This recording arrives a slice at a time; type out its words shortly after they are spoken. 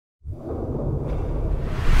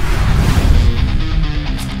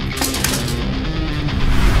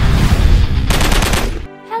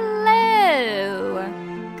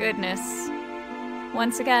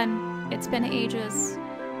Once again, it's been ages.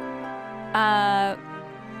 But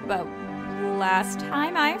last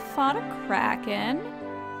time I fought a kraken,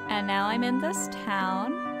 and now I'm in this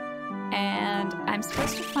town, and I'm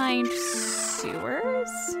supposed to find sewers,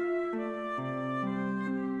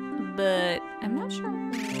 but I'm not sure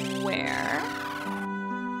where.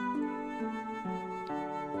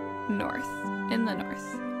 North. In the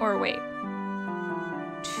north. Or wait.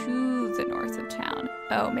 To the north of town.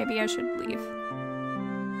 Oh, maybe I should leave.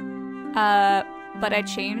 But I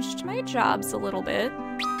changed my jobs a little bit,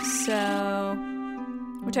 so...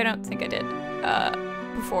 Which I don't think I did,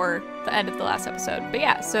 before the end of the last episode. But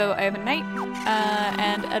yeah, so I have a knight,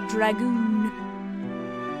 and a dragoon.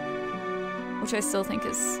 Which I still think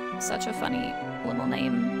is such a funny little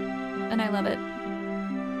name, and I love it.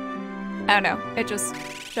 I don't know, it just...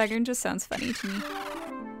 Dragoon just sounds funny to me.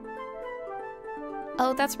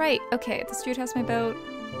 Oh, that's right. Okay, this dude has my boat.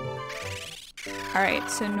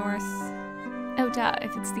 Alright, so north... Oh, duh.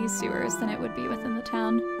 If it's these sewers, then it would be within the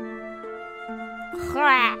town.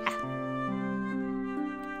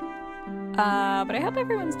 But I hope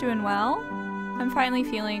everyone's doing well. I'm finally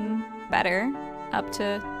feeling better, up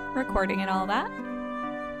to recording and all that.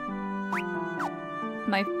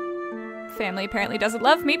 My family apparently doesn't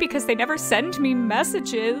love me because they never send me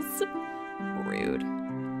messages. Rude.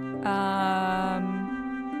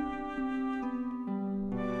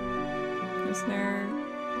 Is there...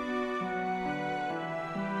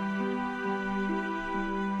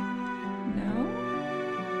 No?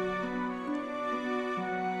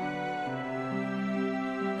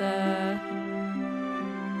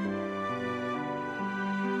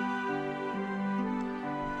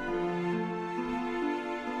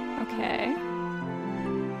 Okay.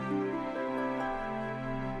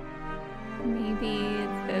 Maybe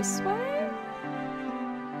this way?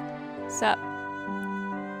 Sup?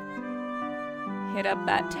 Hit up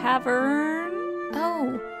that tavern.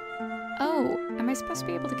 Oh. Oh, am I supposed to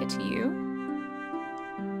be able to get to you?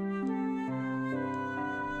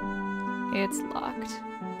 It's locked.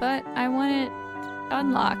 But I want it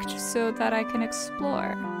unlocked so that I can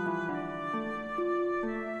explore.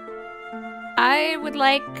 I would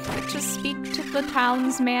like to speak to the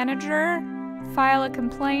town's manager, file a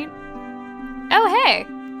complaint. Oh, hey!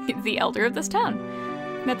 The elder of this town.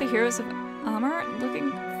 Met the heroes of Amur,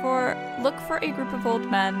 look for a group of old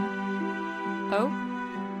men. Oh?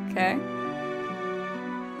 Okay.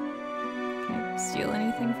 Can I steal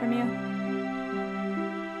anything from you?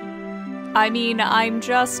 I mean, I'm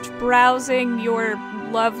just browsing your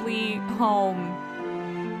lovely home.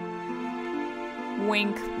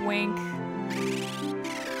 Wink, wink.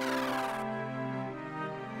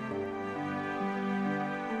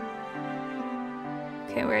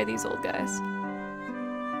 Okay, where are these old guys?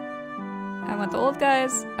 I want the old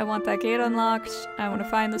guys. I want that gate unlocked. I want to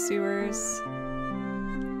find the sewers.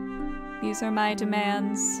 These are my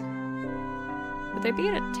demands. Would they be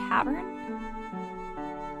at a tavern?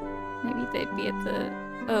 Maybe they'd be at the...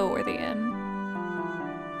 Oh, or the inn.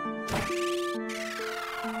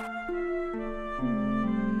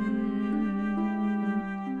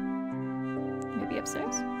 Maybe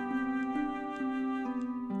upstairs?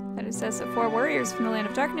 But it says that 4 warriors from the land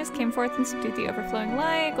of darkness came forth and subdued the overflowing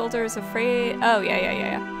light. Golder is afraid... Oh,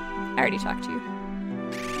 yeah. I already talked to you.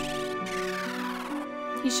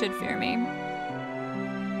 He should fear me.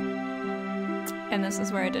 And this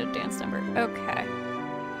is where I did a dance number. Okay.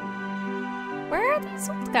 Where are these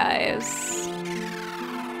old guys?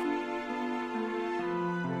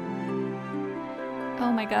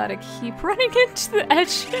 Oh my god, I keep running into the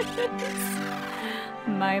edges.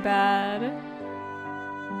 My bad.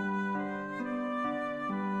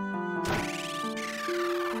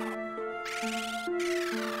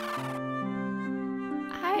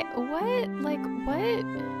 What?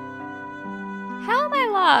 How am I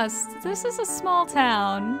lost? This is a small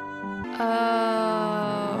town.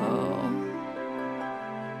 Oh.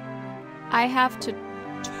 I have to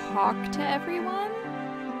talk to everyone?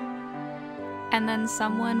 And then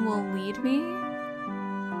someone will lead me?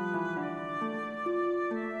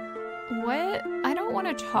 What? I don't want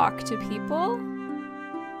to talk to people.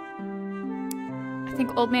 I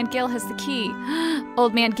think Old Man Gil has the key.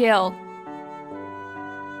 Old Man Gil.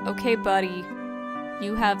 Okay, buddy.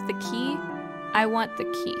 You have the key? I want the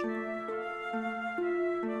key.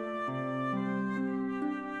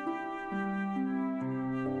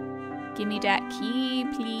 Give me that key,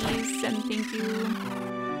 please, and thank you.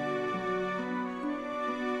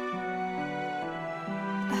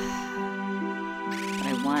 But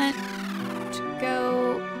I want to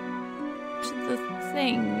go to the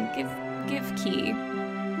thing. Give key.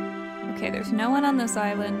 Okay, there's no one on this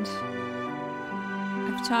island.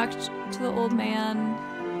 I've talked to the old man.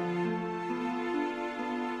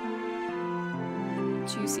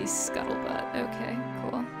 Juicy scuttlebutt. Okay,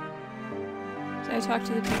 cool. Did I talk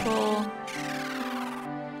to the people?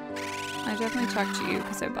 I definitely talked to you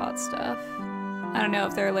because I bought stuff. I don't know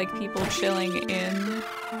if there are like people chilling in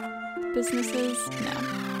businesses. No.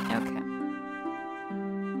 Okay.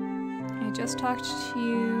 I just talked to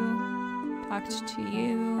you. Talked to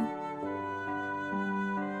you.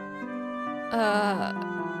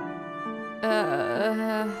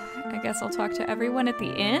 I guess I'll talk to everyone at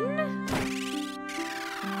the inn?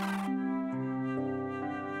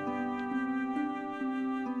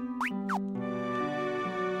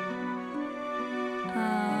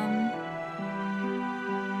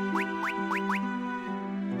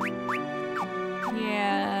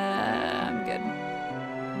 Yeah, I'm good.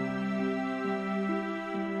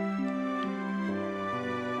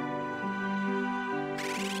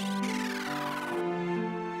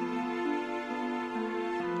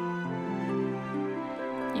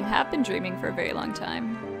 You have been dreaming for a very long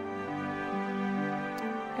time.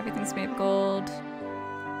 Everything's made of gold,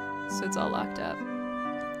 so it's all locked up.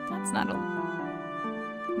 That's not a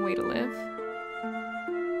way to live.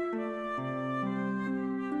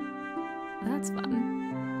 That's fun.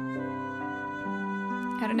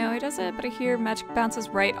 I don't know how he does it, but I hear magic bounces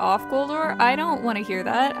right off Goldor. I don't want to hear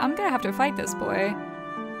that. I'm gonna have to fight this boy.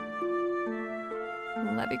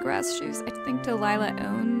 Levygrass shoes. I think Delilah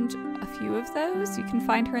owned a few of those. You can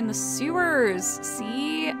find her in the sewers.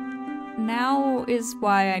 See? Now is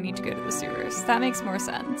why I need to go to the sewers. That makes more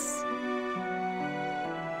sense.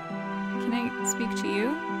 Can I speak to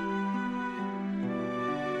you?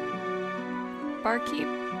 Barkeep?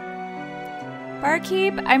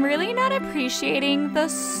 Barkeep, I'm really not appreciating the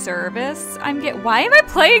service I'm getting. Why am I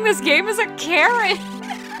playing this game as a Karen?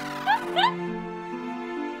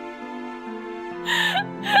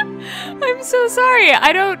 I'm so sorry.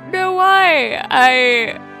 I don't know why.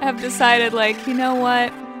 I have decided, like, you know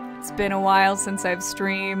what? It's been a while since I've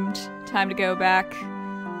streamed. Time to go back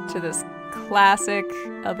to this classic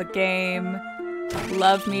of a game.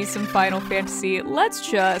 Love me some Final Fantasy. Let's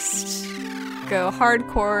just go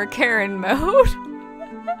hardcore Karen mode.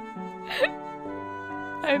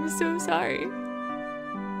 I'm so sorry.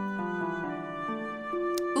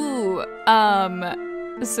 Ooh,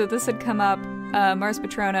 so this had come up. Mars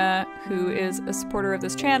Patrona, who is a supporter of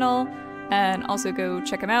this channel, and also go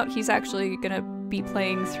check him out. He's actually gonna be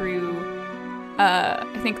playing through, I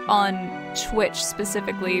think on Twitch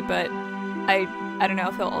specifically, but I don't know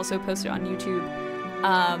if he'll also post it on YouTube,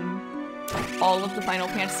 all of the Final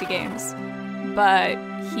Fantasy games. But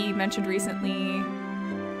he mentioned recently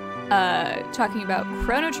talking about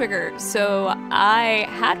Chrono Trigger. So I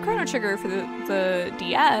had Chrono Trigger for the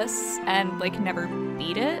DS and like never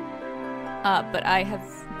beat it. But I have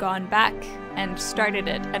gone back and started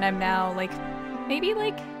it, and I'm now like maybe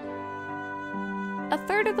like a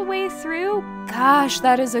third of the way through. Gosh,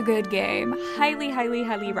 that is a good game. Highly, highly,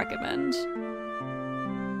 highly recommend.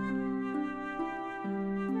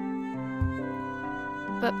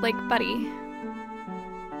 But like, buddy,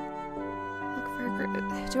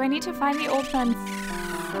 do I need to find the old man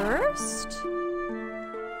first?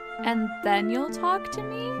 And then you'll talk to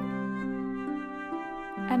me?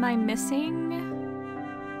 Am I missing?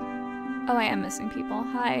 Oh, I am missing people.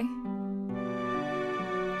 Hi.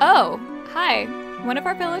 Oh, hi. One of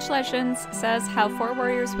our village legends says how 4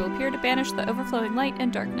 warriors will appear to banish the overflowing light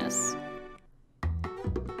and darkness.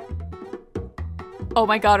 Oh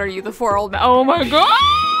my god, are you the 4 old men? Oh my god!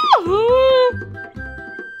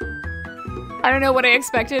 I don't know what I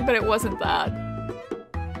expected, but it wasn't that.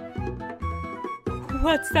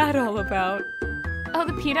 What's that all about? Oh,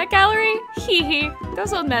 the peanut gallery? Hee hee.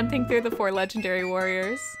 Those old men think they're the 4 legendary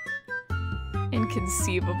warriors.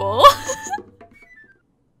 Inconceivable.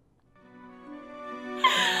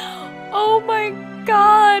 Oh my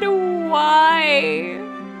god, why?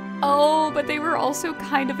 Oh, but they were also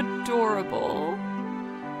kind of adorable.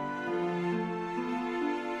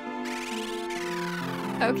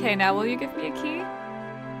 Okay, now will you give me a key?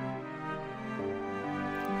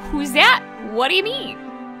 Who's that? What do you mean?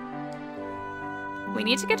 We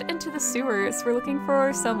need to get into the sewers. We're looking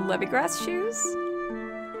for some Levygrass shoes.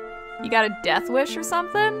 You got a death wish or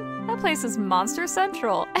something? That place is Monster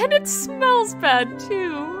Central. And it smells bad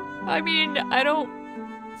too. I mean, I don't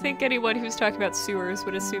think anyone who's talking about sewers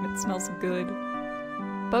would assume it smells good.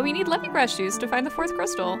 But we need Levygrass shoes to find the 4th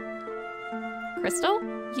crystal. Crystal?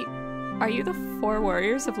 Are you the 4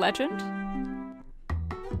 warriors of legend?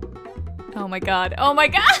 Oh my god. Oh my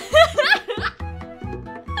god!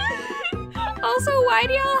 Also, why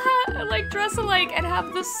do y'all like dress alike and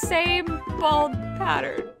have the same bald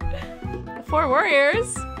pattern. The 4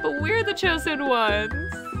 warriors, but we're the chosen ones.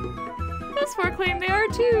 Those 4 claim they are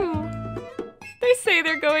too. They say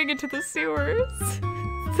they're going into the sewers.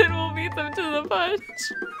 Then we'll beat them to the punch.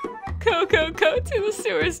 Go, go, go to the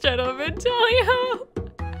sewers, gentlemen. Tally-ho!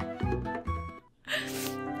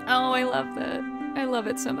 Oh, I love that. I love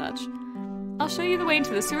it so much. I'll show you the way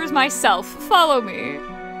into the sewers myself. Follow me.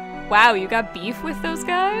 Wow, you got beef with those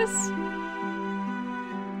guys?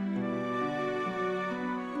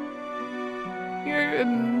 You're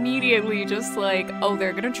immediately just like, oh,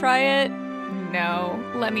 they're gonna try it? No,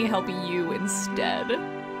 let me help you instead.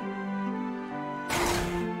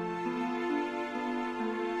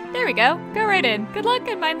 There we go. Go right in. Good luck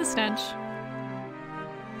and mind the stench.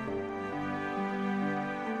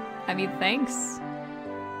 I mean, thanks.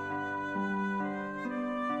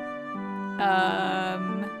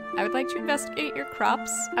 I would like to investigate your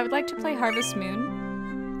crops. I would like to play Harvest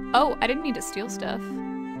Moon. Oh, I didn't need to steal stuff.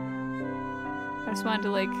 I just wanted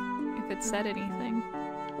to, like, if it said anything.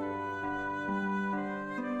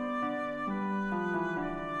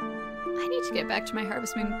 I need to get back to my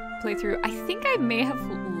Harvest Moon playthrough. I think I may have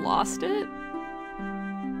lost it.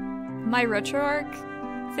 My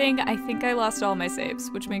RetroArch thing, I think I lost all my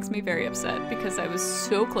saves, which makes me very upset because I was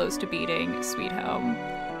so close to beating Sweet Home.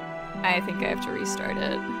 I think I have to restart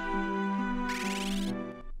it.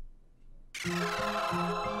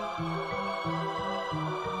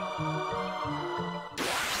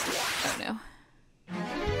 Oh no.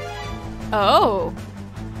 Oh!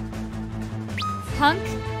 Punk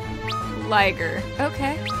Liger.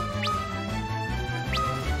 Okay.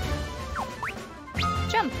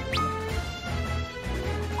 Jump.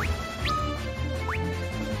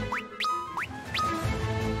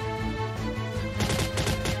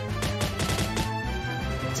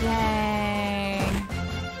 Dang.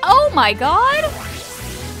 Oh my god!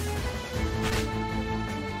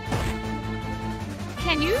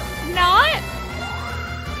 Can you not?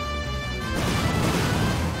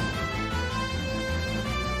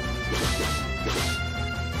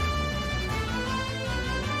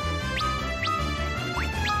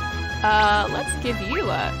 Let's give you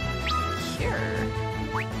a cure.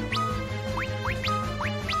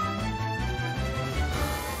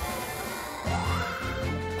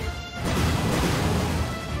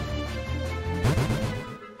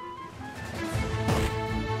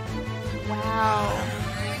 Wow.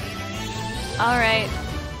 All right.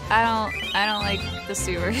 I don't like the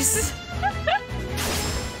sewers.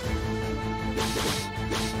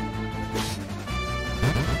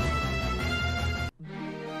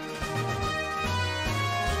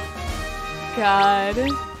 God.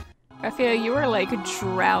 Raphael, you were like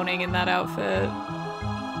drowning in that outfit.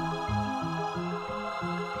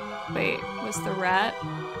 Wait, was the rat?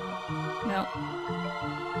 No.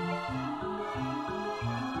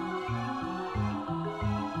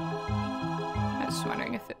 I was just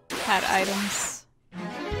wondering if it had items.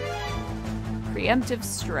 Preemptive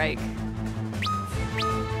strike.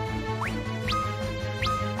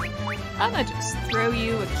 I'm gonna just throw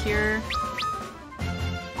you a cure.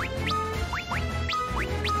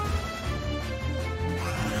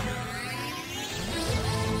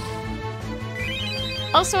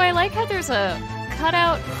 Also, I like how there's a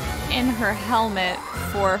cutout in her helmet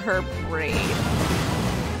for her braid.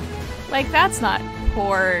 Like, that's not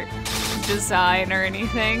poor design or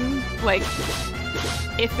anything. Like,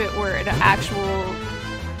 if it were an actual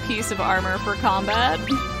piece of armor for combat.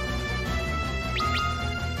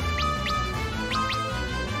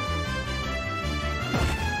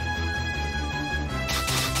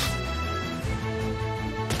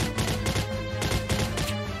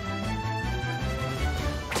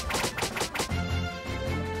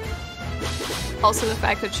 Also the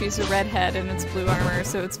fact that she's a redhead and it's blue armor,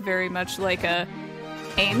 so it's very much like a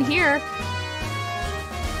aim here.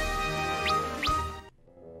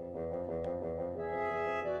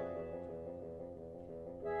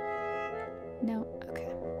 No,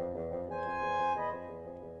 okay.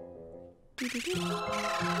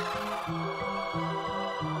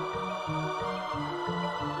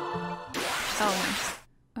 Oh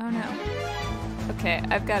no. Oh no. Okay,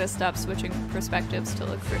 I've got to stop switching perspectives to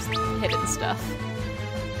look for hidden stuff.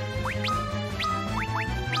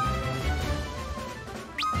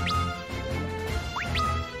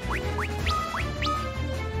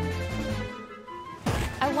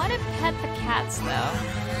 I want to pet the cats,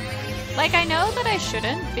 though. Like, I know that I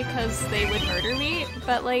shouldn't because they would murder me,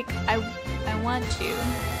 but, like, I want to.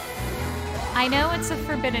 I know it's a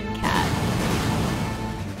forbidden cat,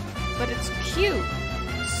 but it's cute.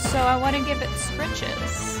 So I want to give it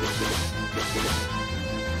scritches.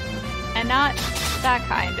 And not that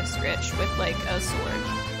kind of Scritch with like a sword.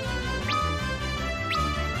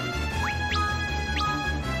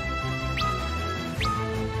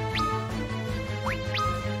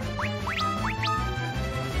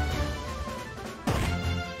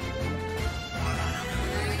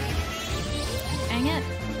 Dang it.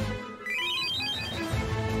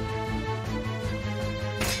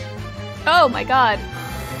 Oh my god.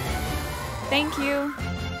 Thank you.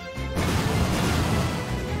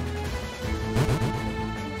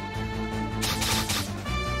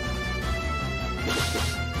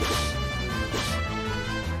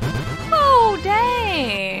 Oh,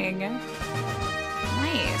 dang.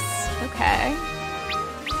 Nice. Okay.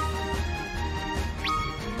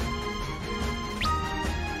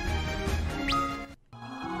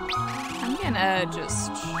 I'm gonna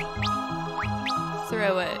just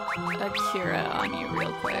throw a Cura on you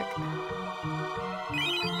real quick.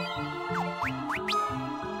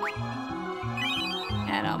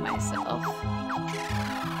 And on myself.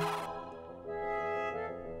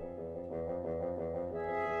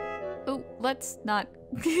 Oh, let's not...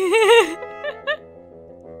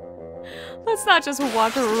 Let's not just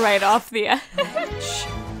walk right off the edge.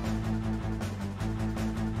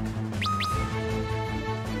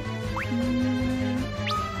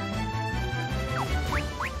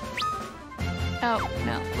 Oh,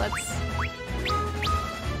 no, let's...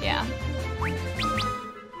 Yeah.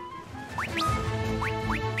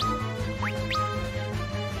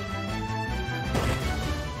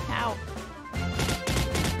 Ow.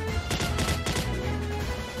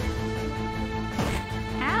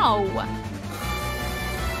 Ow!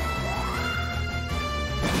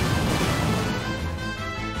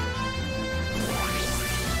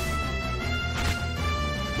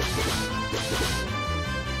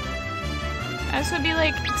 I just would be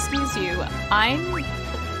like, excuse you, I'm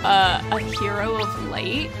a hero of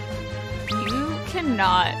light. You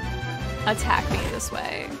cannot attack me this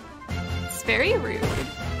way. It's very rude.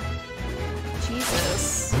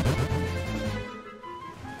 Jesus.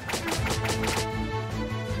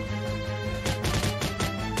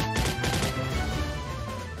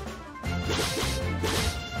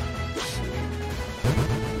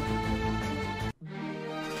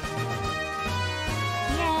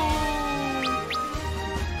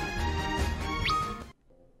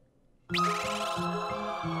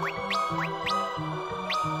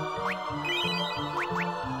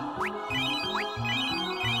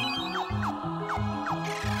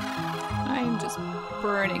 I'm just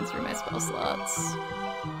burning through my spell slots.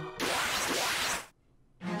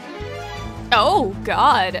 Oh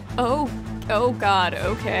god. Oh god,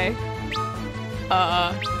 okay.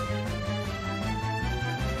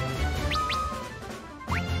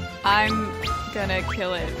 I'm gonna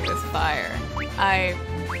kill it with fire. I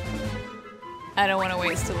don't want to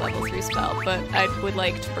waste a level 3 spell, but I would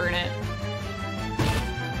like to burn it.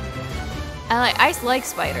 I like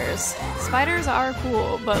spiders. Spiders are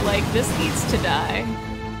cool, but like this needs to die.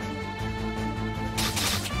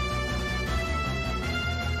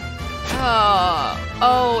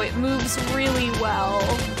 Oh, it moves really well.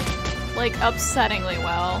 Like upsettingly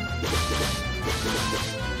well.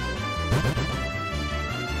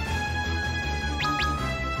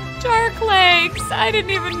 Dark legs! I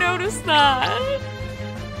didn't even notice that.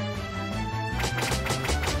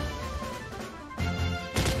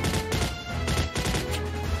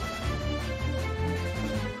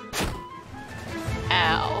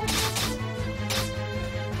 Ow.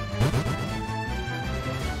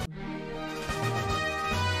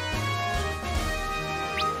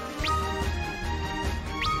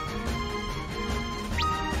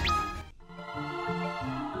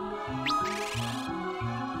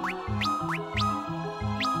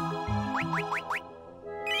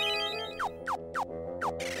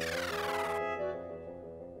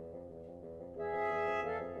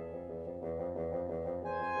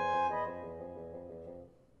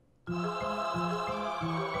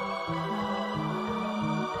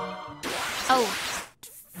 Oh,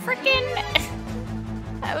 frickin'!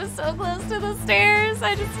 I was so close to the stairs,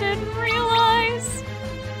 I just didn't realize.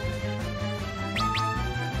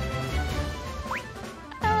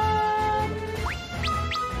 Nah.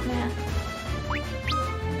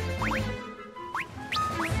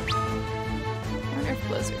 I wonder if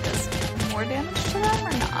Blizzard does more damage to them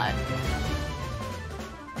or not.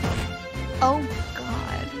 Oh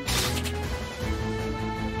god.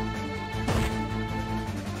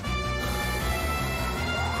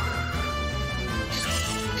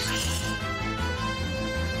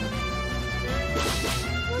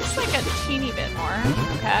 Looks like a teeny bit more.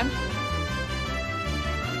 Okay.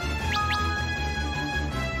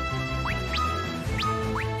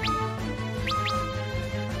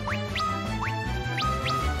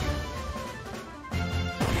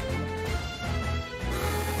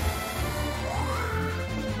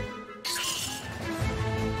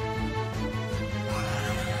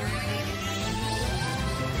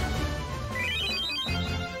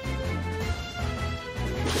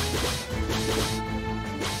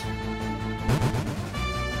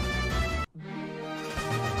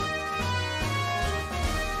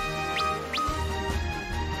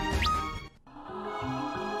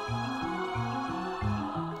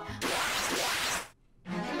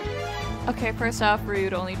 Okay, first off,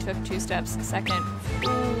 rude, only took 2 steps. Second,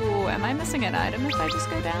 ooh, am I missing an item if I just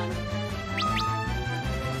go down?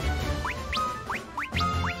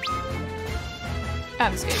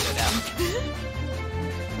 I'm just gonna go down.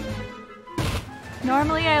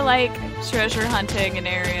 Normally I like treasure hunting in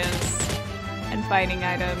areas and finding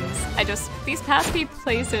items. These past few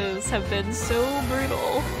places have been so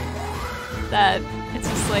brutal that it's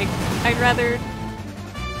just like, I'd rather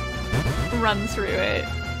run through it.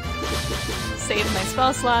 Save my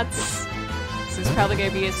spell slots. This is probably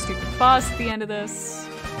gonna be a stupid boss at the end of this.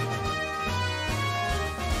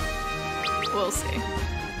 We'll see.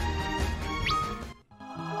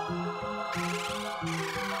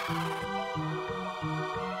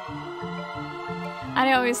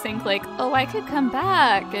 I always think like, oh, I could come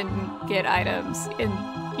back and get items, and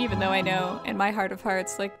even though I know in my heart of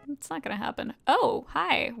hearts, like, it's not gonna happen. Oh,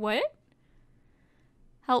 hi, what?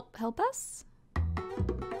 Help us?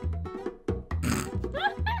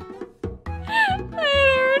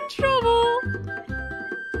 They're in trouble.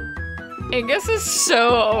 Angus is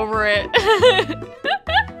so over it.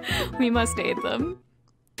 We must aid them.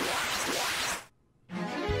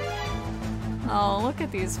 Oh, look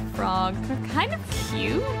at these frogs. They're kind of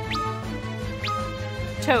cute.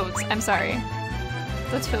 Toads, I'm sorry.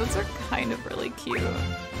 The toads are kind of really cute.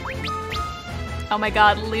 Oh my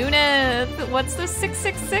god, Lunith! What's the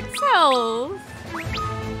 666 health?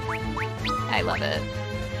 I love it.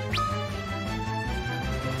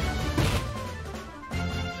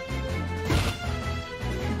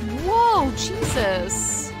 Whoa,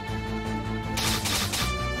 Jesus!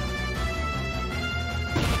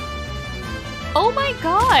 Oh my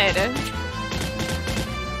god!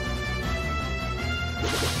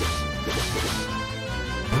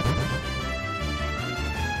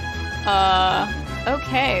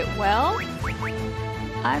 Okay, well,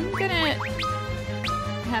 I'm gonna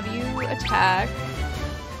have you attack.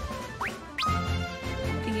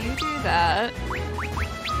 You do that.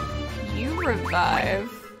 You revive.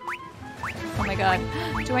 Oh my god.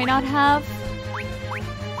 Do I not have...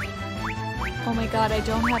 Oh my god, I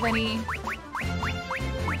don't have any...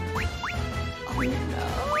 Oh no!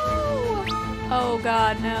 Oh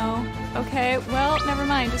god, no. Okay, well, never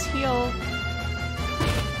mind, just heal.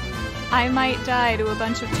 I might die to a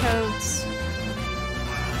bunch of toads.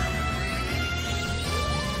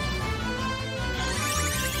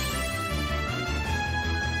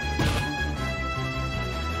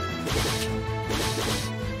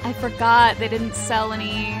 I forgot they didn't sell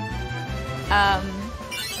any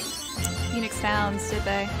Phoenix Downs, did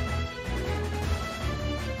they?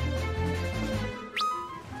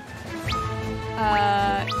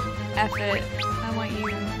 F it. I want you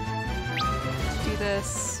to do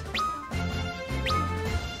this.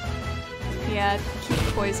 Yeah, keep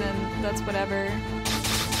poison. That's whatever.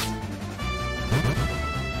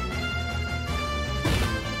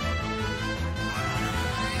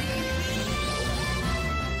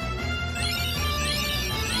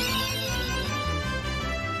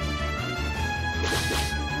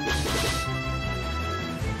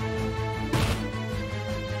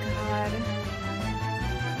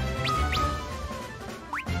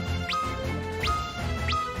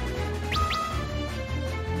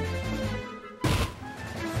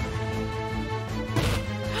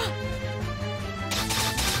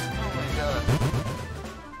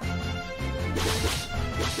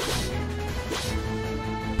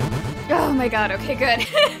 Oh my god, okay, good.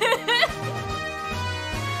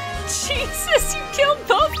 Jesus, you killed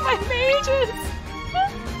both my mages!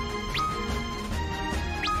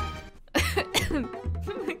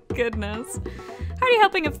 Goodness. Hearty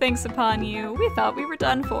helping of thanks upon you. We thought we were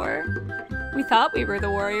done for. We thought we were the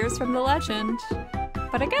warriors from the legend.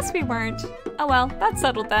 But I guess we weren't. Oh well, that's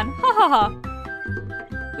settled then. Ha ha ha.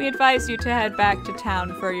 We advise you to head back to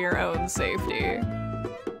town for your own safety.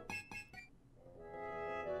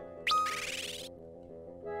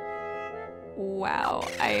 Wow,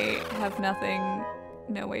 I have nothing,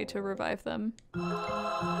 no way to revive them.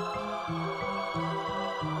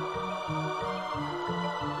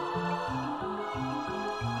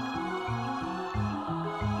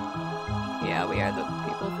 Yeah, we are the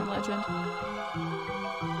people from Legend.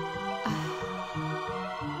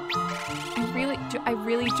 I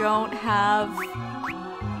really don't have...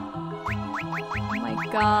 Oh my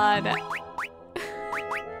god.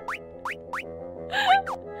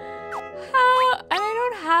 I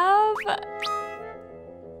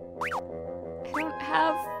don't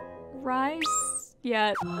have rice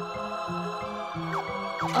yet.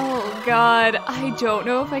 Oh god, I don't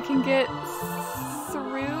know if I can get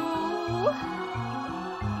through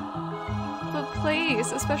the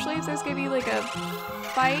place, especially if there's gonna be like a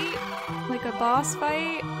fight, like a boss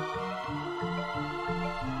fight.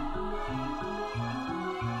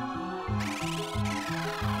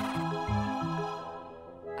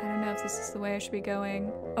 I don't know if this is the way I should be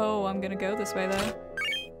going. Oh, I'm gonna go this way though.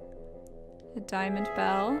 A diamond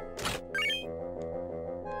bell.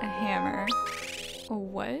 A hammer.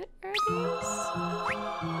 What are these?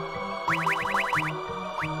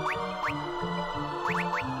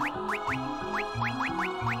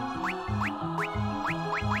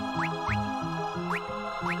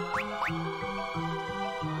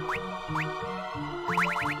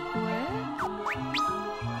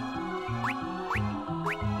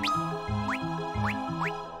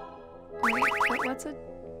 What's a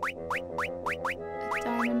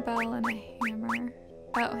diamond bell and a hammer?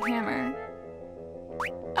 Oh, hammer.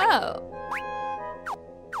 Oh.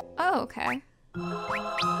 Oh, okay.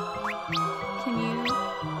 Can you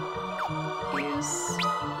use...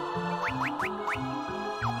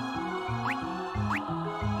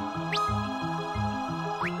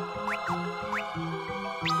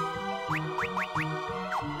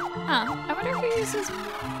 Huh. I wonder if he uses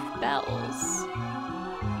bells.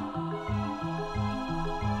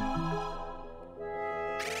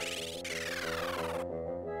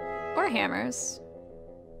 Or hammers.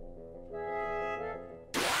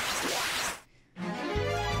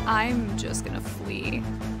 I'm just gonna flee.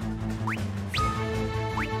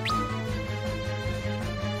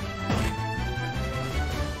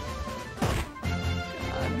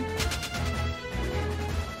 God.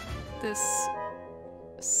 This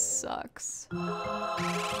sucks.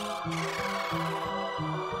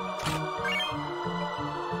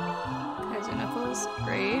 Kaiser Knuckles,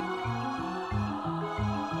 great.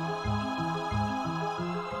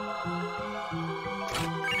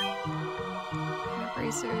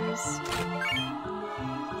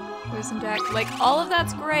 Poison deck, like all of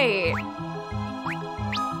that's great.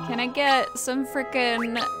 Can I get some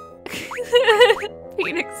frickin'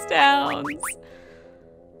 Phoenix Downs?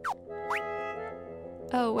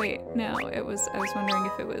 Oh wait, no, it was, I was wondering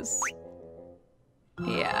if it was,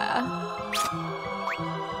 yeah.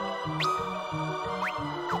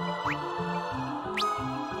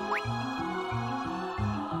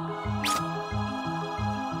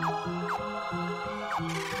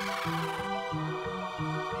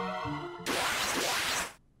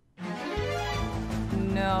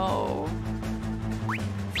 No.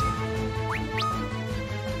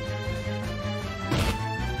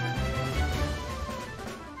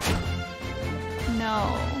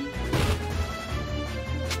 No.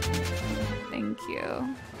 Thank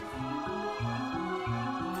you.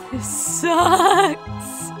 This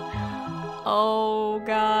sucks. Oh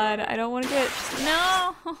god, I don't want to get...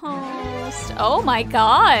 No! Oh my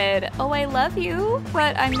god! Oh, I love you,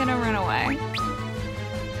 but I'm gonna run away.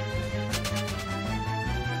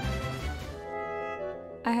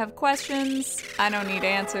 I have questions. I don't need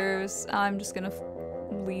answers. I'm just gonna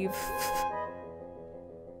leave.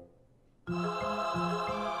 Come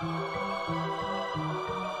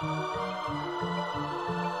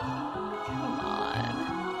on.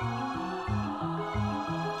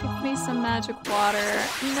 Give me some magic water.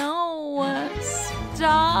 No!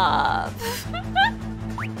 Stop!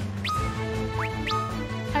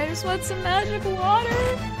 I just want some magic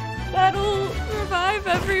water that'll revive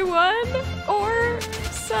everyone. Or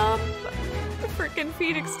some freaking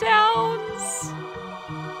Phoenix Downs.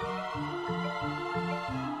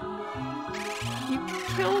 You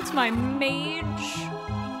killed my mage,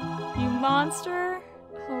 you monster.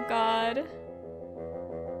 Oh god.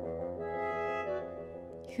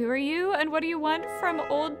 Who are you and what do you want from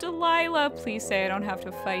old Delilah? Please say I don't have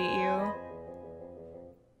to fight you.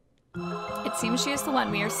 It seems she is the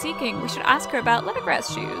one we are seeking. We should ask her about lemongrass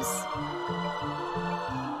shoes.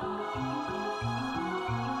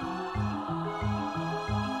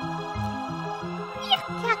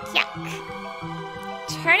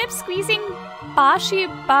 Turnip squeezing Bashi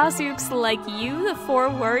Bazooks like you, the 4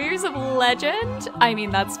 warriors of legend? I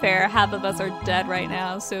mean, that's fair. Half of us are dead right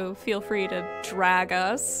now, so feel free to drag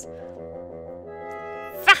us.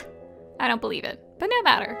 Fa! I don't believe it, but no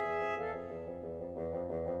matter.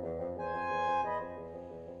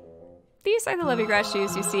 These are the Lemongrass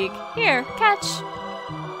shoes you seek. Here, catch.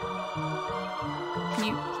 Can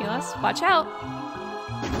you heal us? Watch out.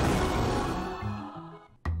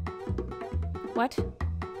 What?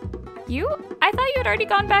 You? I thought you had already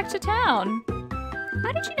gone back to town.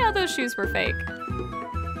 How did you know those shoes were fake?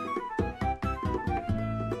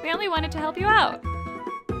 We only wanted to help you out.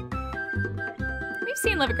 We've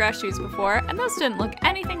seen Lemongrass shoes before, and those didn't look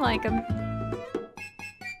anything like them.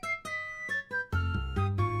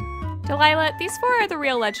 Delilah, these four are the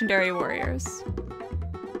real legendary warriors.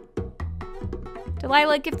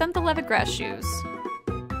 Delilah, give them the leather-grass shoes.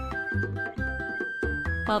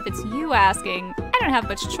 Well, if it's you asking, I don't have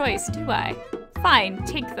much choice, do I? Fine,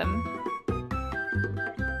 take them.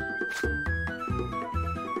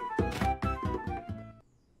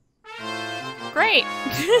 Great!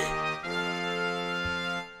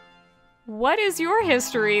 What is your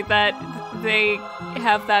history that they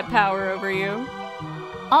have that power over you?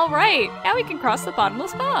 Alright, now we can cross the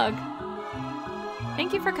bottomless bog.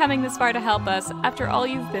 Thank you for coming this far to help us after all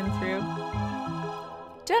you've been through.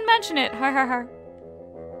 Don't mention it, har har har.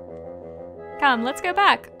 Come, let's go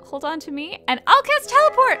back. Hold on to me, and I'll cast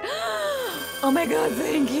teleport! Oh my god,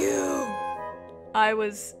 thank you! I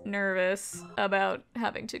was nervous about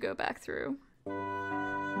having to go back through.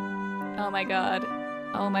 Oh my god.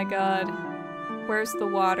 Oh my god. Where's the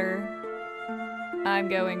water? I'm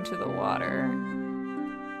going to the water.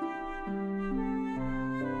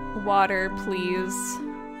 Water, please.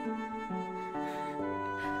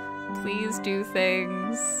 Please do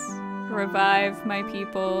things. Revive my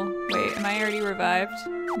people. Wait, am I already revived?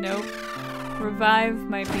 Nope. Revive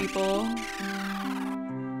my people.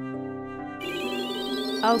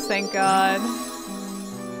 Oh, thank God.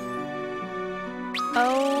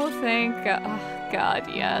 Oh, thank God. Oh, God,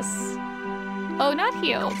 yes. Oh, not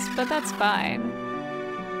healed, but that's fine.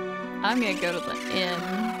 I'm gonna go to the inn.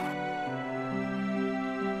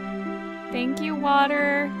 Thank you,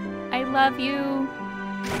 water. I love you.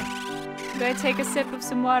 I'm gonna take a sip of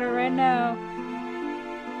some water right now.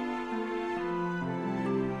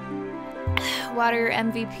 Water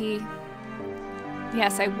MVP.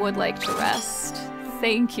 Yes, I would like to rest.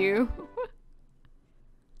 Thank you.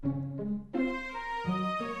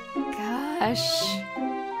 Gosh.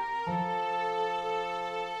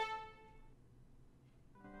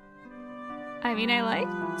 I mean, I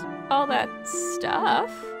liked all that stuff.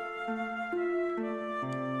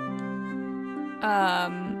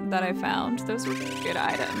 That I found. Those were good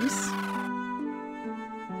items.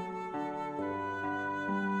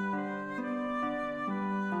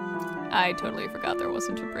 I totally forgot there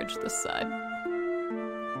wasn't a bridge this side.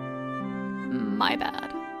 My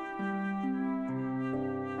bad.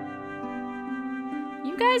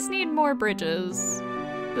 You guys need more bridges.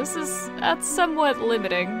 That's somewhat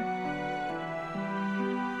limiting.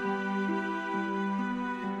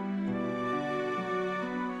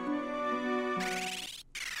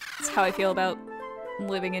 That's how I feel about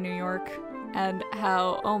living in New York and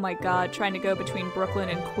how, oh my god, trying to go between Brooklyn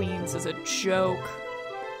and Queens is a joke.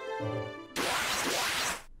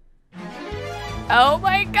 Oh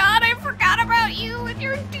my god, I forgot about you with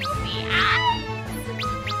your doofy eyes!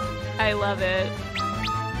 I love it.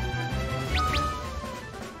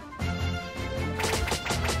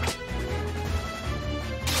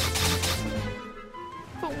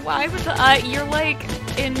 But why would the you're like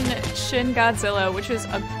in Shin Godzilla, which is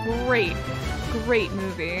a great, great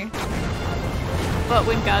movie. But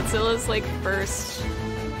when Godzilla's like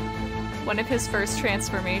one of his first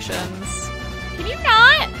transformations. Can you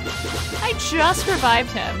not? I just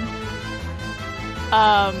revived him.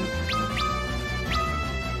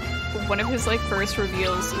 One of his like first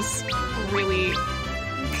reveals is really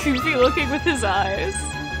goofy looking with his eyes.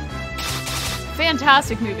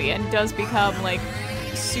 Fantastic movie and does become like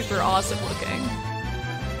super awesome looking.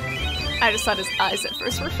 I just thought his eyes at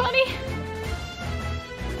first were funny.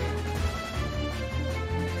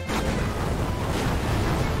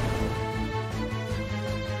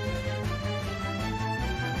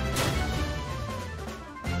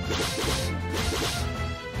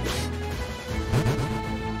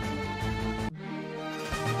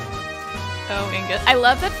 Oh, Inga. I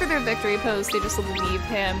love that for their victory pose, they just leave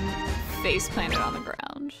him face planted on the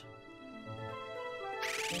ground.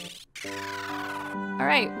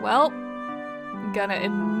 Alright, well, I'm gonna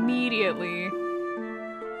immediately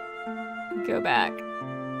go back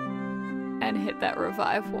and hit that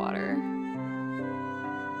revive water.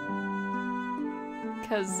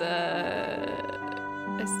 Because,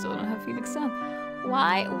 I still don't have Phoenix Down.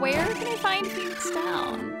 Why? Where can I find Phoenix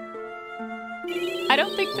Down? I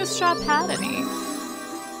don't think this shop had any.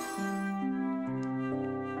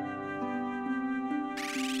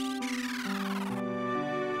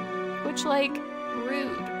 Which, like,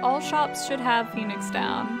 rude. All shops should have Phoenix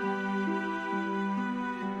Down.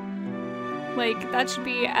 Like, that should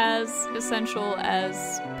be as essential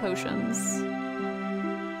as potions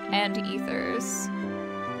and ethers.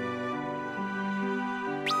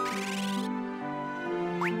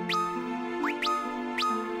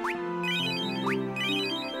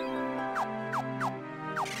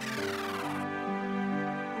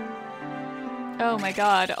 Oh my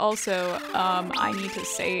god, also, I need to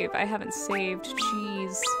save. I haven't saved.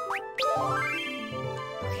 Jeez.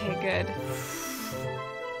 Okay, good.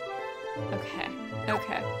 Okay,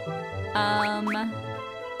 okay.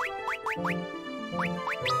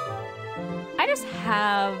 I just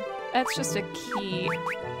have... That's just a key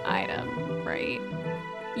item, right?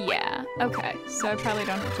 Yeah, okay. So I probably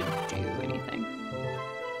don't have to do anything.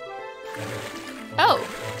 Oh,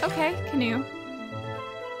 okay, canoe.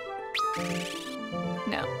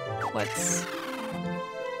 No, what's...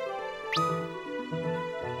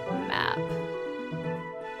 Map.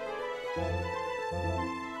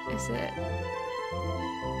 Is it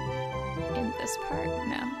in this part?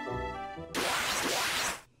 No.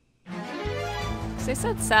 Because I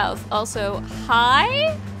said south. Also,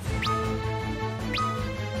 hi?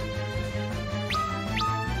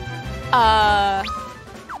 I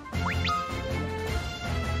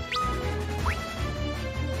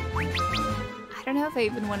don't know if I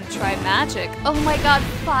even want to try magic. Oh my god,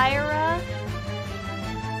 Fyra?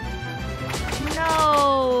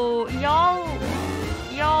 No,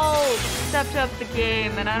 y'all stepped up the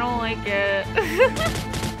game and I don't like it.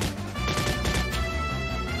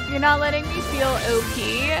 You're not letting me feel OP.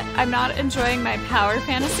 I'm not enjoying my power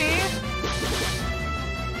fantasy.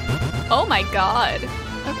 Oh my god.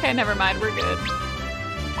 Okay, never mind, we're good.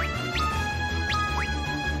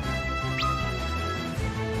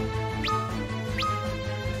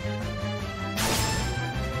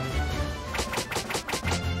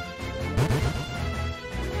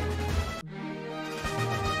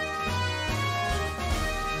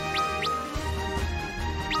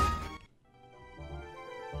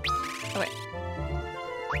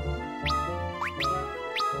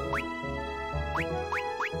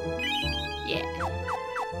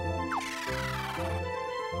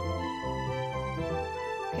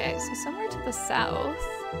 South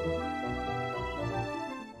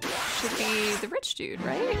should be the rich dude,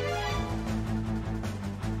 right?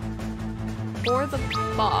 Or the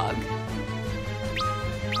bog.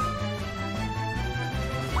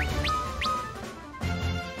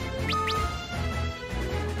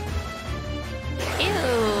 Ew.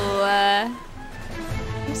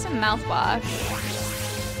 Here's some mouthwash.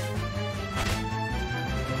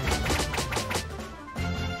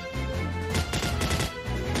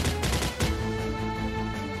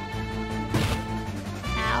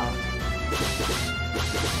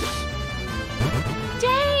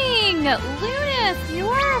 Lunith, you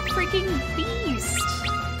are a freaking beast.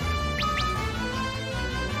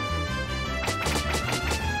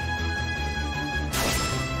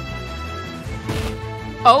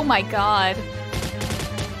 Oh my god.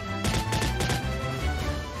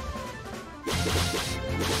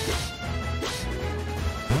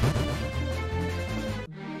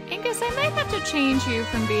 Angus, I might have to change you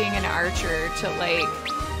from being an archer to, like,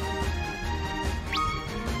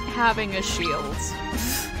 having a shield.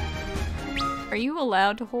 Are you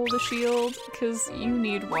allowed to hold a shield? Because you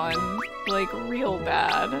need one, like, real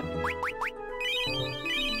bad.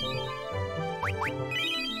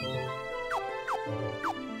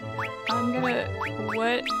 I'm gonna...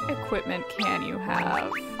 What equipment can you have?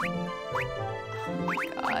 Oh my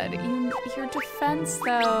god, your defense,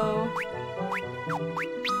 though,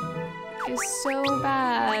 is so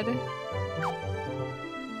bad.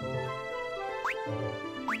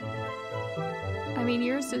 I mean,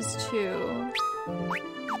 yours is too.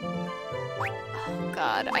 Oh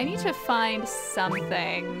god, I need to find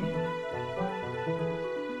something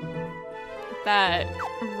that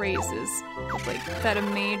raises, like, that a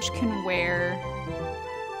mage can wear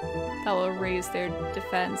that will raise their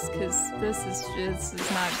defense, because this is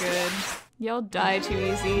not good. Y'all die too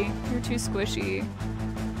easy. You're too squishy.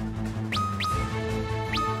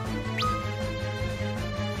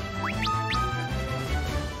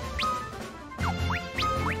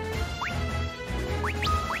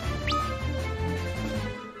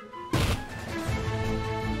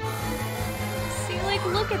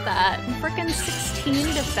 Look at that. Frickin' 16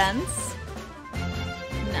 defense?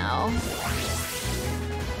 No.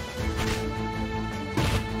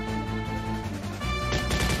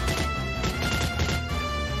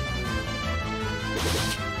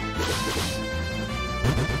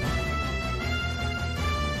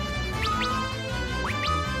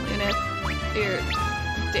 Lunith, your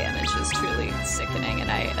damage is truly sickening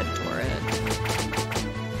and I adore it.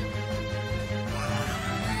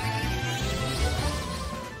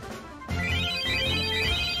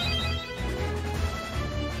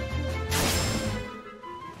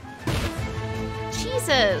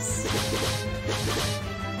 Jesus!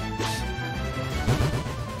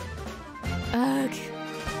 Ugh.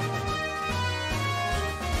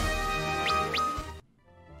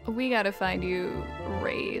 We gotta find you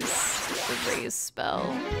raise. The raise spell.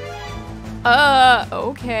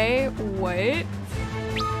 Okay. What?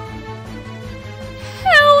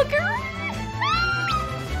 Helger!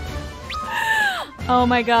 Oh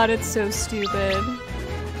my god, it's so stupid.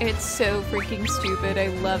 It's so freaking stupid. I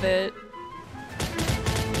love it.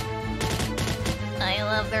 I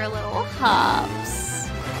love their little hops.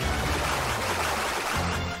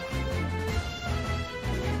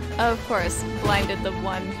 Of course, blinded the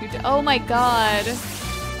one who oh my god.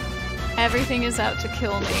 Everything is out to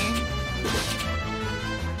kill me.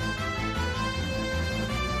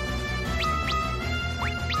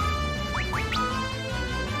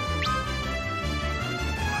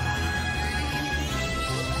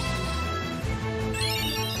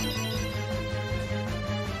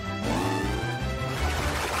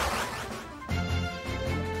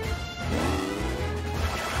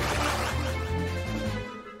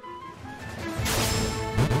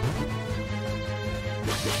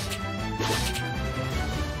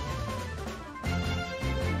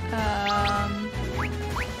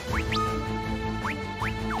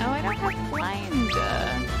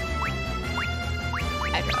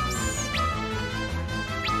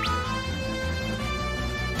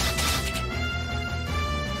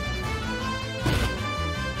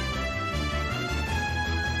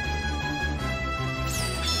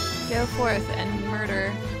 Go forth and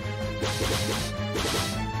murder.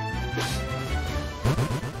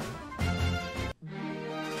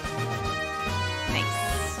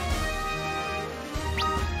 Nice.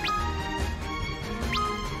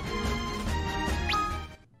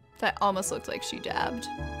 That almost looked like she dabbed.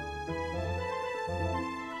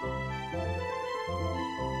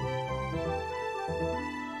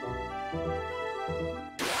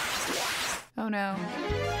 Oh no.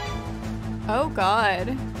 Oh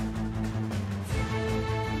god.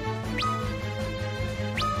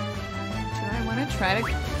 Try to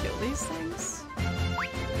kill these things?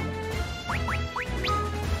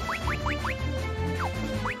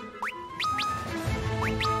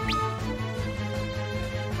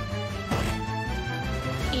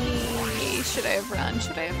 Should I have run?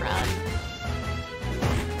 Should I have run?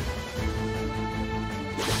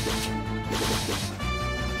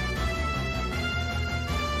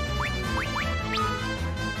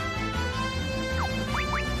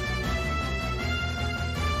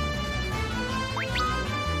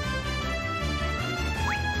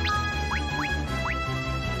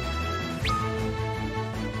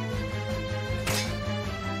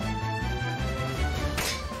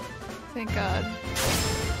 Thank God.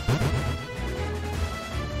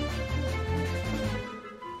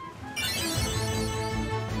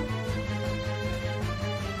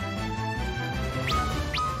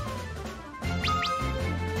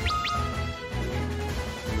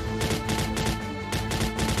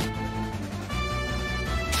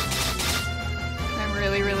 I'm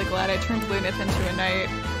really, really glad I turned Lunith into a knight.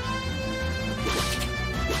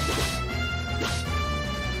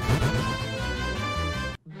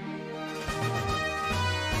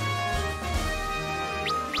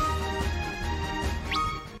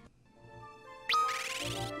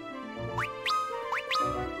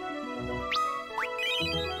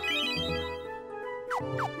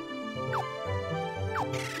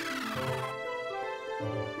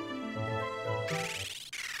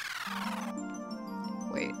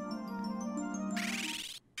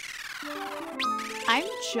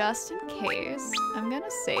 Just in case, I'm gonna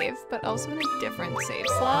save, but also in a different save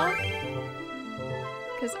slot.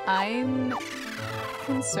 Because I'm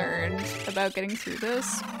concerned about getting through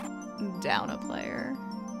this down a player.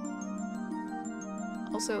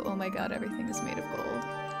 Also, oh my god, everything is made of gold.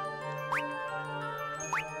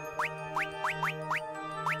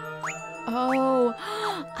 Oh,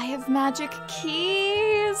 I have magic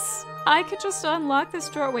keys! I could just unlock this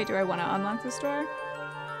door. Wait, do I want to unlock this door?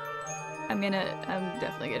 I'm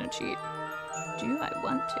definitely gonna cheat. Do I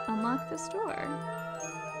want to unlock this door?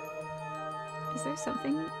 Is there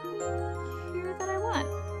something here that I want?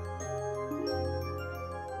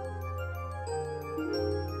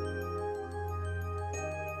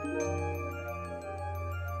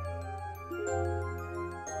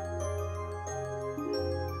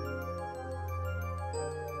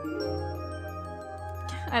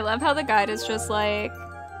 I love how the guide is just like,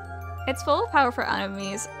 it's full of powerful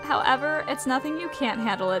enemies, however, it's nothing you can't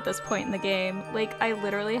handle at this point in the game. Like, I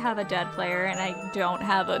literally have a dead player and I don't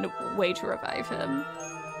have a way to revive him.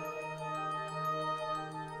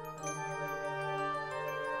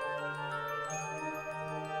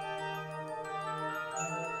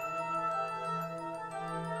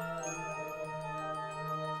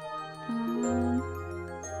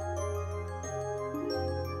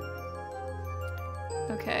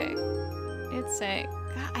 Okay. It's saying,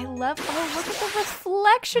 God, I love, oh, look at the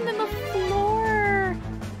reflection in the floor.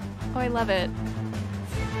 Oh, I love it.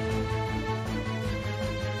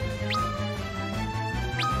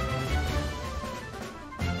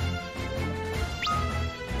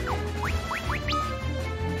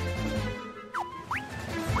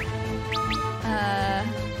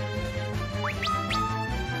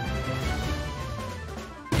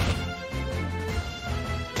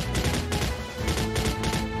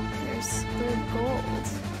 They're gold.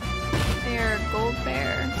 They're gold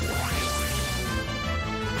bear.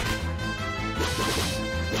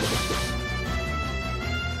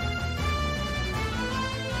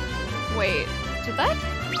 Wait, did that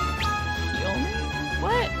heal me?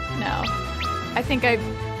 What? No. I think I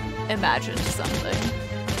imagined something.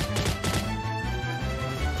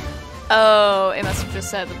 Oh, it must have just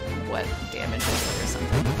said what damage it did or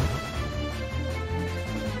something.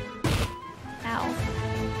 Ow.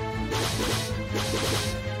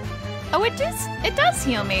 Oh, it does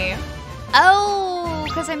heal me. Oh,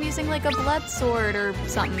 because I'm using like a blood sword or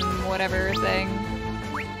something, whatever thing.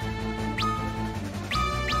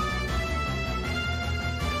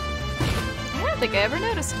 I don't think I ever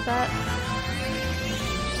noticed that.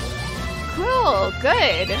 Cool,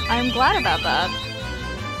 good. I'm glad about that.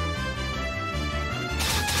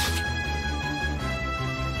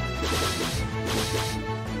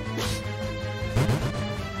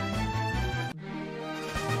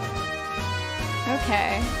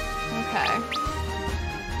 Okay. Okay.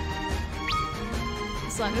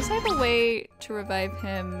 As long as I have a way to revive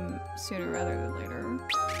him sooner rather than later.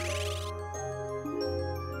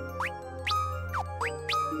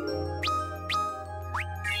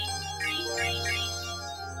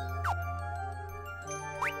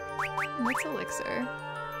 What's elixir?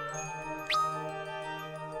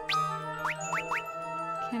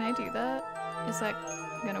 Can I do that? Is that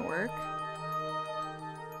gonna work?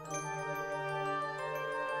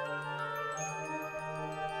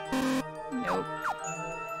 Nope.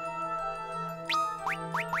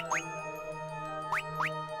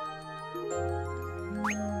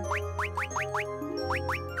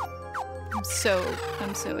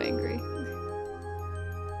 I'm so angry.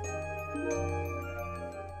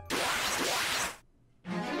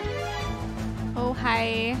 Oh,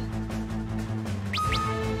 hi.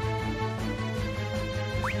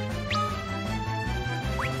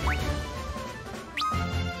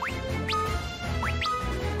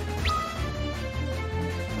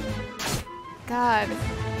 God.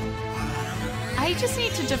 I just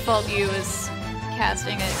need to default you as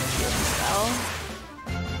casting a healing spell.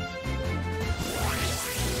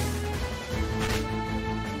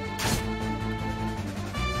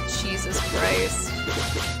 Jesus Christ.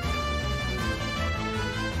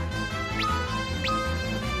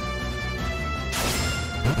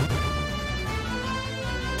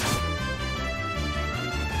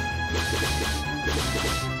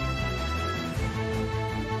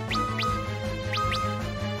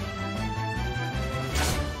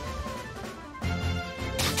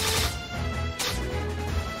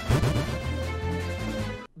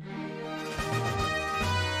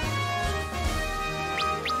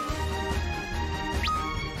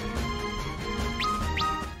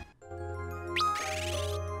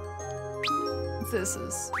 This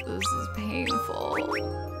is painful.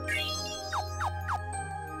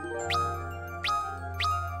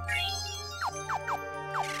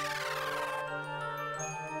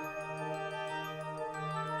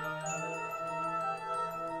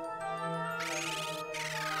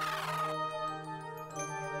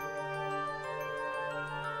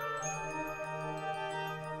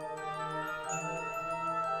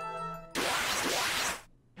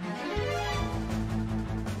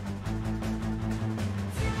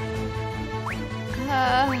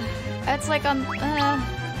 It's like on, I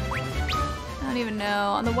don't even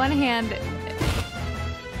know. On the one hand,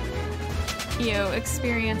 you know,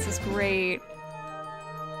 experience is great.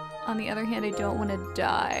 On the other hand, I don't want to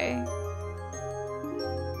die.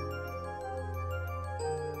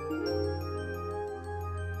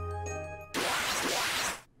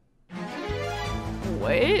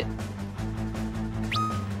 What?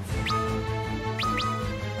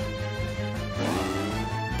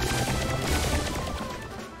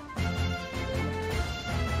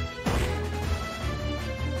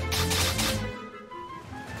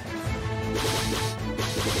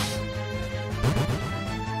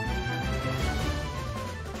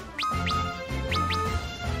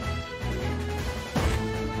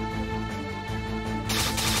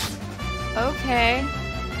 Okay.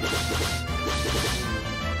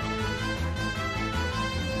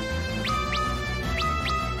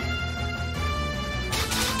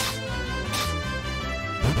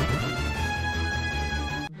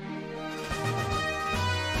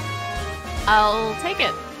 I'll take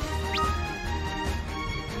it.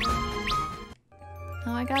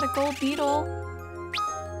 Oh, I got a gold beetle.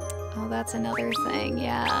 Oh, that's another thing,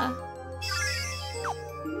 yeah.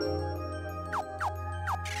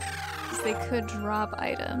 Because they could drop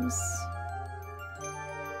items.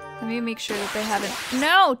 Let me make sure that they haven't—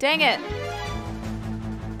 No! Dang it!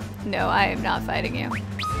 No, I am not fighting you.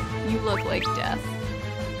 You look like death.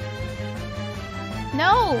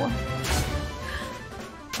 No!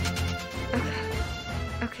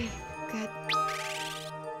 Okay, good.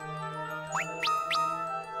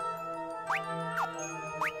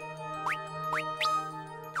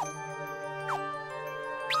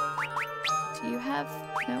 Do you have—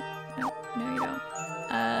 Nope, nope, no you don't.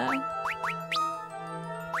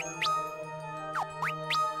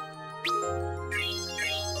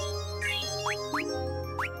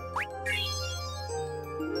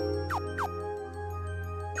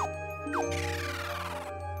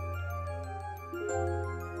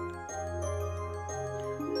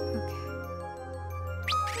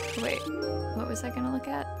 Wait, what was I gonna look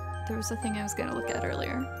at? There was a thing I was gonna look at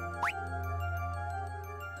earlier.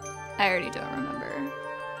 I already don't remember.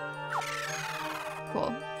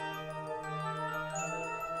 Cool.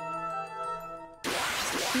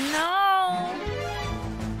 No!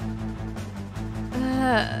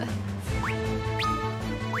 Ugh.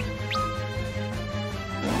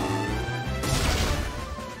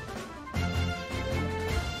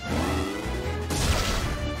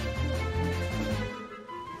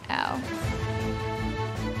 Ow.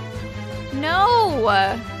 No!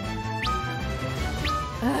 Ugh.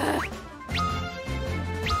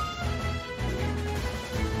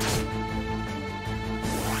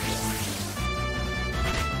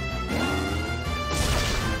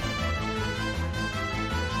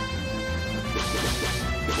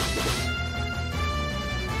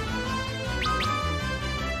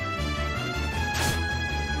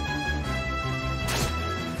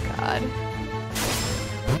 God.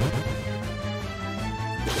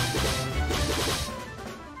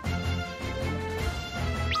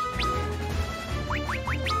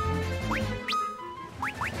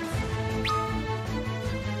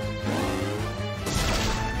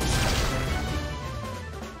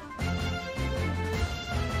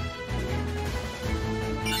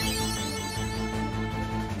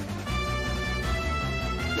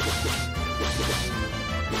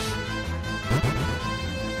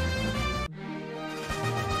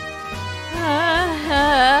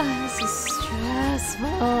 This is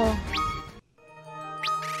stressful.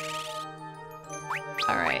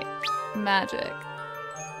 Alright, magic.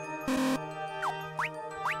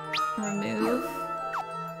 Remove.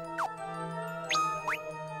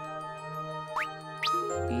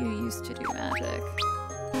 You used to do magic.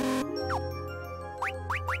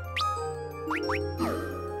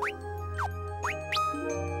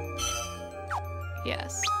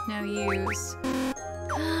 Yes, now use.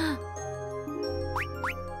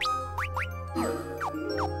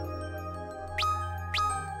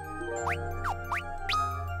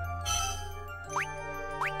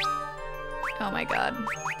 Oh my god,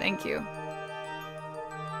 thank you.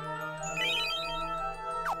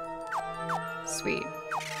 Sweet.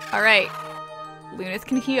 Alright, Lunith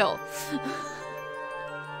can heal.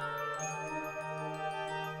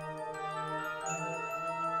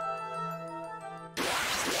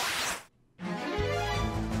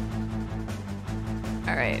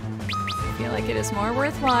 Alright, I feel like it is more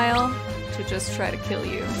worthwhile to just try to kill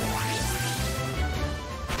you.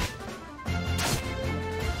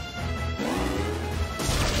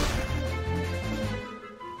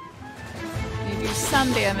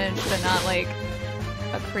 Some damage, but not like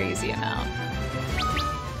a crazy amount.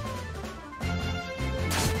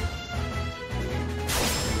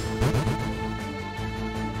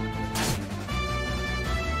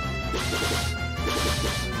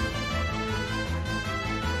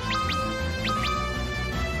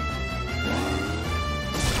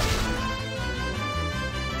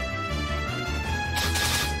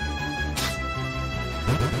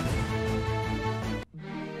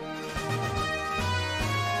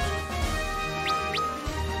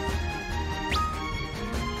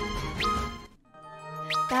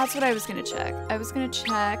 That's what I was gonna check. I was gonna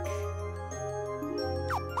check.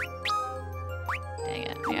 Dang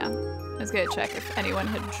it, yeah. I was gonna check if anyone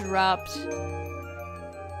had dropped.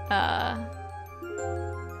 I'm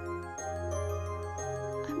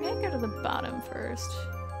gonna go to the bottom first.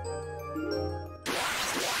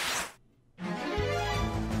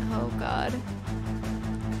 Oh god.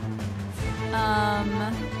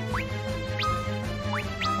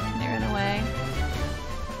 They ran away.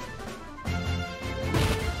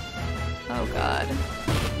 Oh god.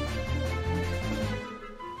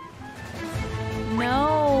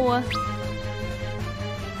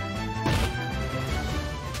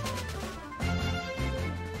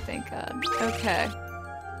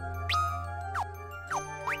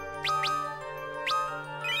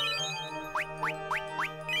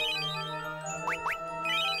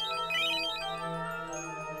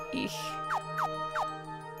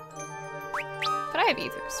 5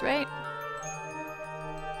 ethers, right?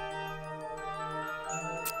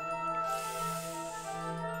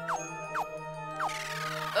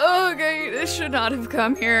 Okay, this should not have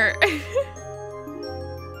come here.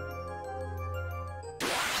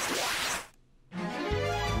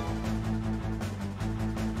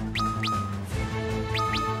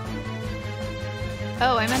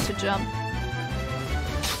 Oh, I meant to jump.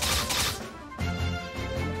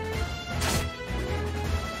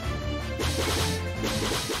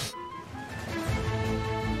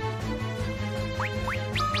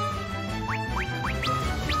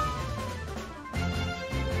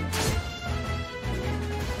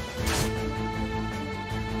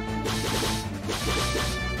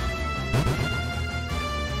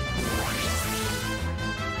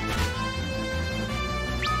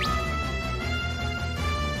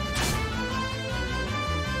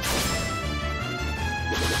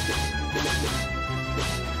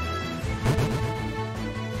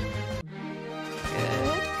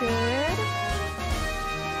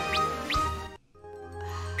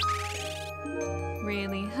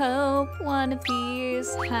 One of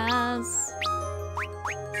these has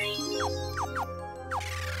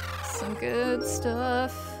some good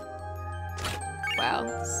stuff. Wow,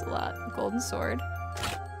 this is a lot. Golden sword.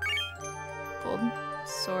 Golden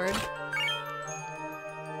sword.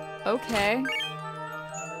 Okay.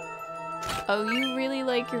 Oh, you really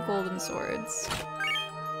like your golden swords.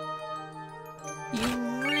 You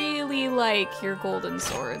really like your golden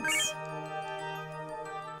swords.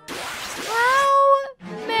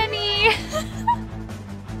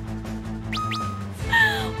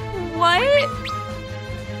 What?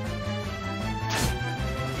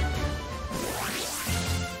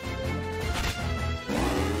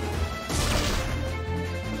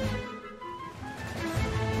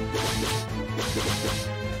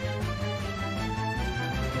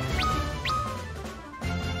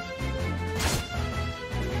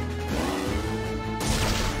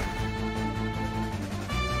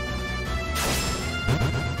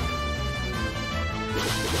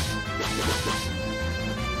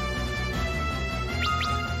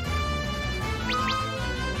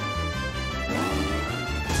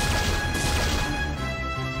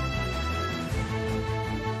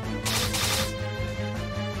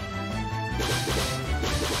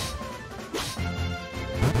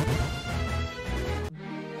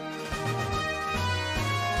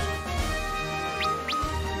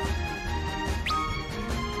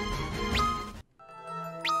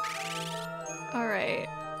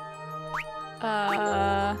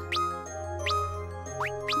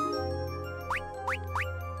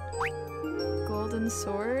 Golden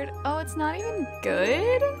sword? Oh, it's not even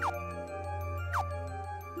good?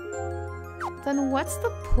 Then what's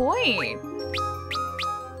the point?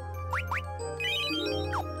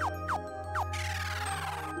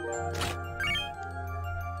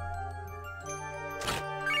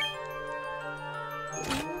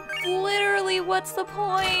 Literally, what's the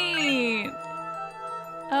point?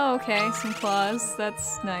 Oh, okay, some claws.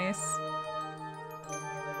 That's nice.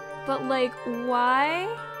 But, like, why?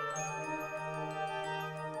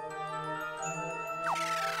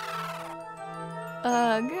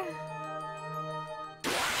 Ugh.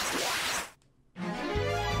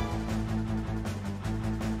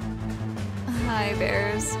 Hi,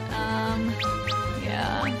 bears.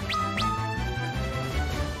 Yeah.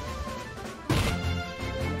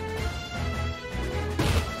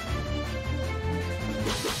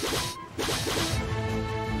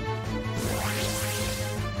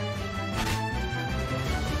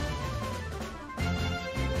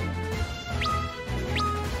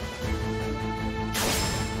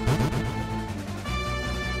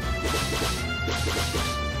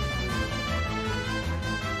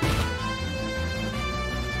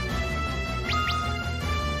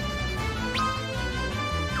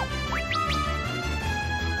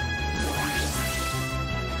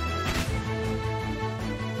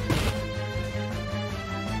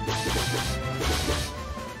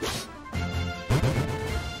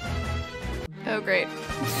 Oh, great.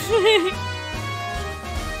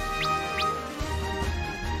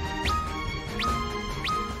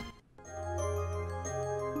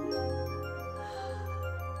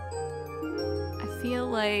 I feel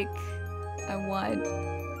like I want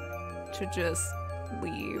to just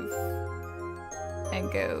leave and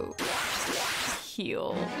go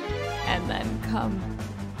heal and then come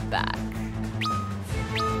back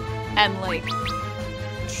and like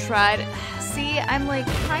try to see. I'm like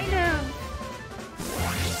kind of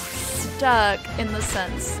stuck in the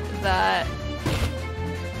sense that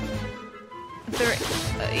there,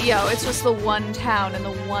 it's just the one town, and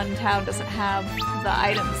the one town doesn't have the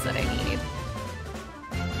items that I need.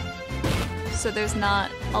 so there's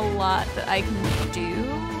not a lot that I can do.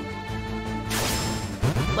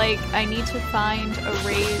 Like, I need to find a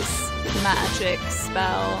raise magic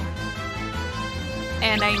spell,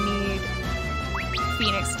 and I need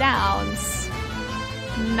Phoenix Downs,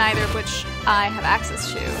 neither of which I have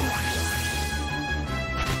access to.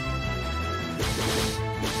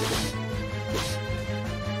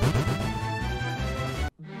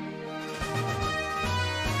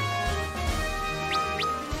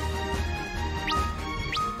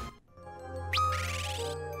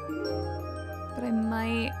 But I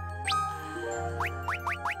might...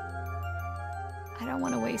 I don't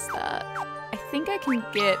want to waste that. I think I can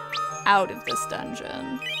get out of this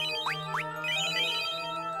dungeon.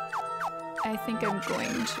 I think I'm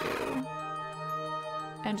going to.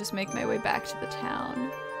 And just make my way back to the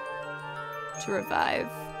town to revive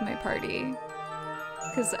my party.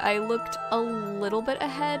 Because I looked a little bit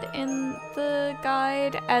ahead in the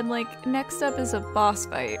guide, and like, next up is a boss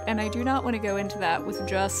fight, and I do not want to go into that with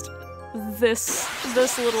just this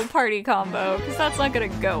little party combo, because that's not gonna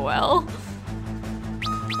go well.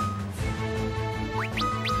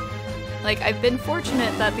 Like, I've been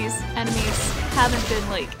fortunate that these enemies haven't been,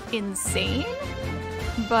 like, insane,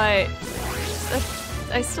 but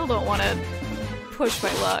I still don't want to push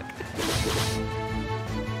my luck.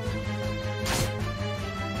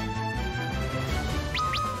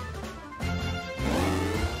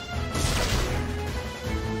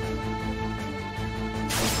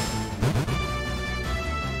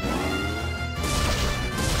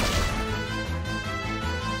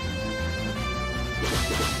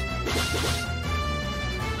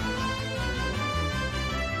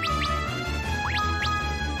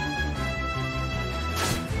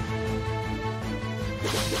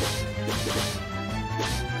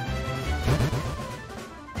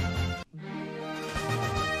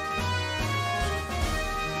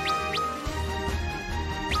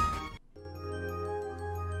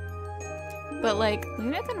 But like,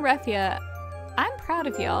 Luneth and Refia, I'm proud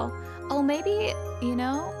of y'all. Oh, maybe, you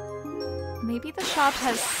know, maybe the shop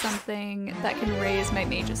has something that can raise my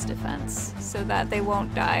mage's defense so that they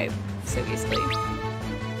won't die so easily.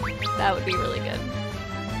 That would be really good.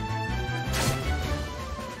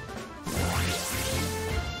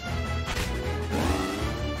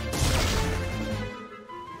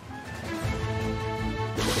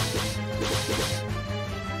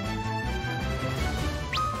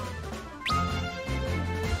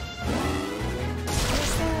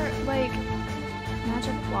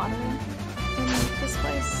 Water in this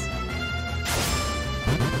place.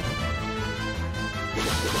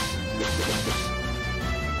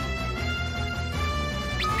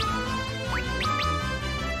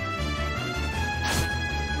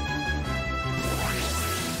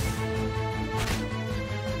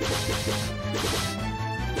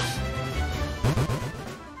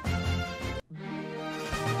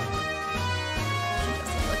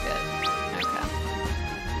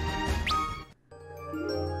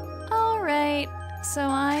 So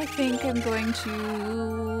I think I'm going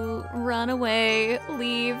to run away,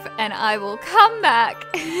 leave, and I will come back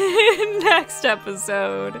next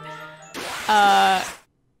episode.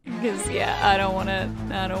 Because yeah, I don't wanna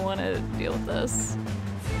deal with this.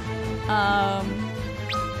 I'm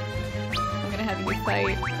gonna have you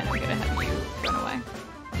fight, and I'm gonna have you run away.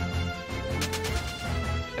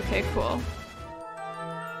 Okay, cool.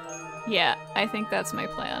 Yeah, I think that's my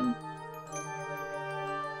plan.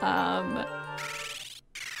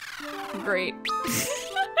 Great.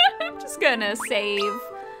 I'm just gonna save.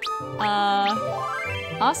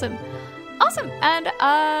 Awesome. Awesome. And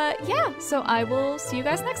yeah, so I will see you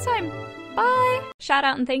guys next time. Bye. Shout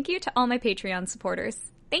out and thank you to all my Patreon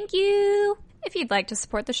supporters. Thank you. If you'd like to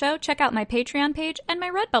support the show, check out my Patreon page and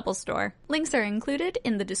my Redbubble store. Links are included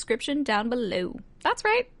in the description down below. That's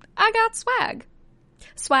right, I got swag.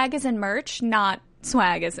 Swag as in merch, not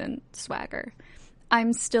swag as in swagger.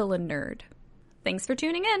 I'm still a nerd. Thanks for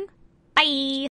tuning in. Bye!